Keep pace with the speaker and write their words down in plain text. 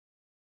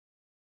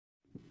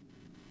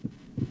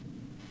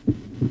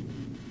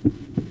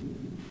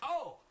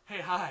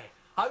Hi,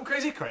 I'm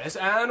Crazy Chris,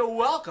 and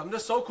welcome to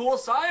So Cool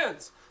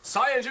Science.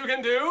 Science you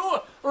can do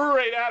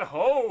right at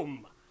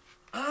home.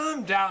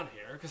 I'm down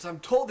here because I'm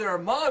told there are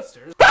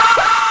monsters,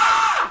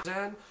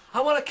 and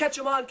I want to catch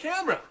them on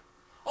camera.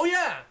 Oh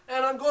yeah,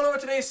 and I'm going over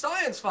today's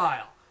science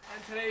file.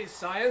 And today's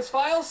science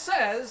file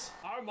says,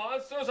 are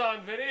monsters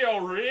on video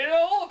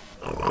real?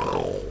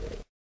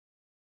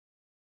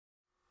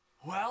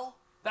 Well,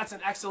 that's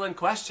an excellent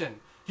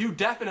question. You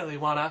definitely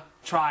want to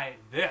try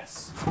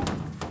this.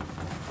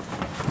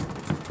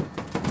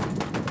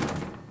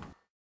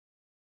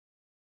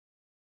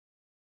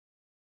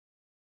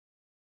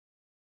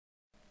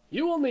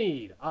 You will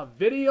need a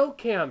video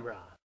camera.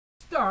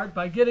 Start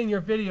by getting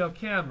your video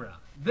camera.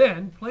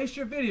 Then place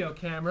your video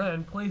camera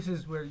in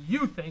places where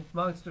you think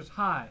monsters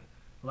hide,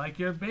 like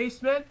your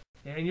basement,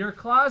 in your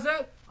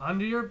closet,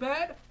 under your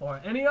bed,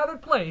 or any other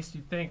place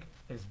you think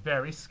is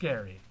very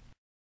scary.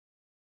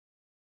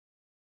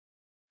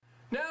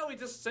 Now we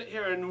just sit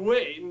here and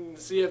wait and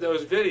see if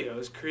those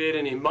videos create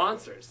any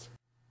monsters.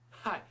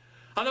 Hi.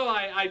 Although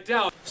I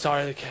doubt.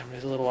 Sorry, the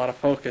camera's a little out of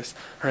focus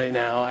right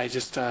now. I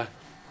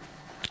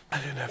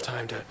didn't have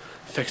time to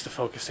fix the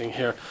focusing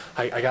here.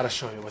 I gotta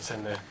show you what's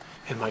in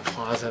my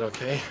closet,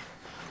 okay?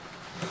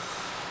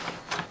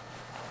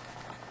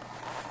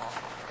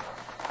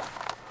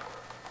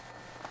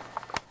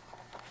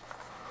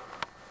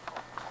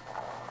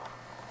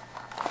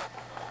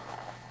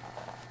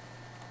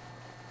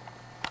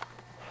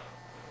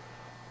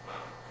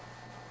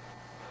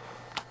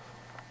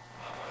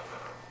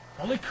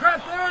 Holy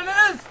crap, there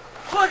it is!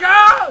 Look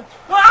out!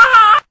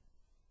 Ah!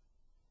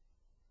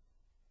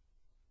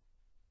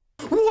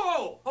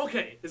 Whoa!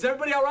 Okay, is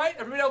everybody alright?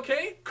 Everybody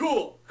okay?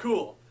 Cool,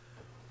 cool.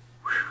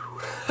 Whew.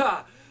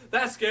 Ha!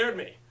 That scared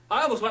me.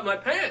 I almost wet my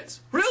pants.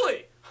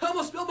 Really? I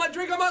almost spilled my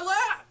drink on my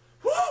lap.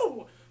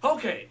 Woo!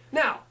 Okay,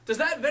 now, does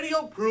that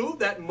video prove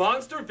that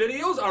monster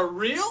videos are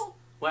real?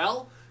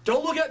 Well,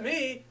 don't look at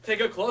me.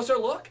 Take a closer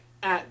look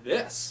at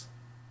this.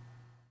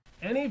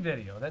 Any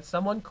video that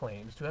someone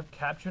claims to have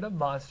captured a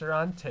monster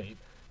on tape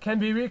can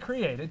be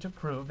recreated to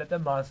prove that the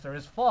monster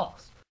is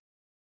false.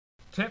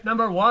 Tip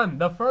number 1,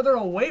 the further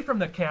away from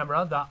the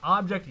camera the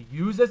object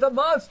used as a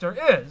monster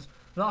is,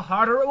 the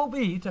harder it will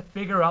be to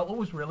figure out what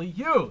was really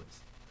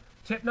used.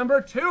 Tip number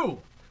 2,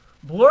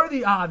 blur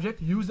the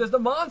object used as the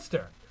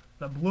monster.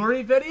 The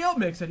blurry video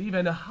makes it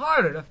even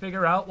harder to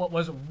figure out what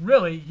was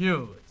really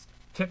used.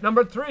 Tip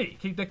number 3,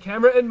 keep the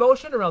camera in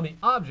motion around the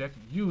object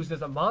used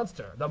as a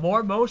monster. The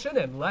more motion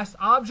and less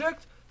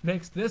object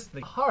makes this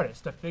the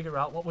hardest to figure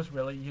out what was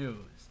really used.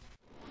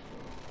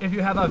 If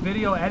you have a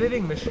video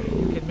editing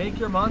machine, you can make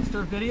your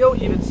monster video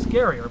even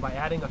scarier by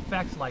adding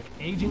effects like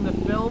aging the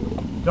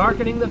film,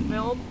 darkening the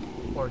film,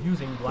 or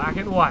using black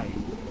and white.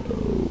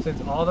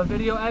 Since all the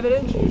video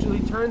evidence usually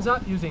turns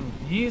up using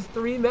these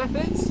 3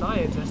 methods,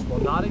 scientists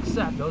will not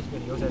accept those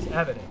videos as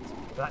evidence.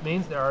 That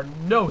means there are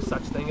no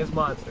such thing as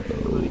monsters,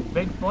 including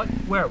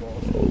Bigfoot,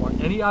 werewolves, or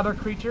any other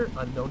creature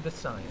unknown to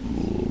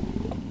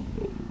science.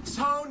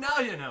 So now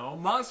you know,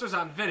 monsters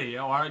on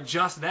video are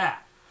just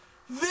that.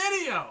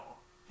 Video!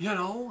 You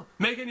know,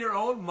 making your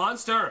own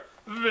monster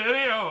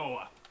video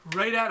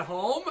right at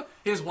home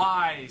is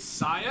why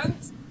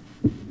science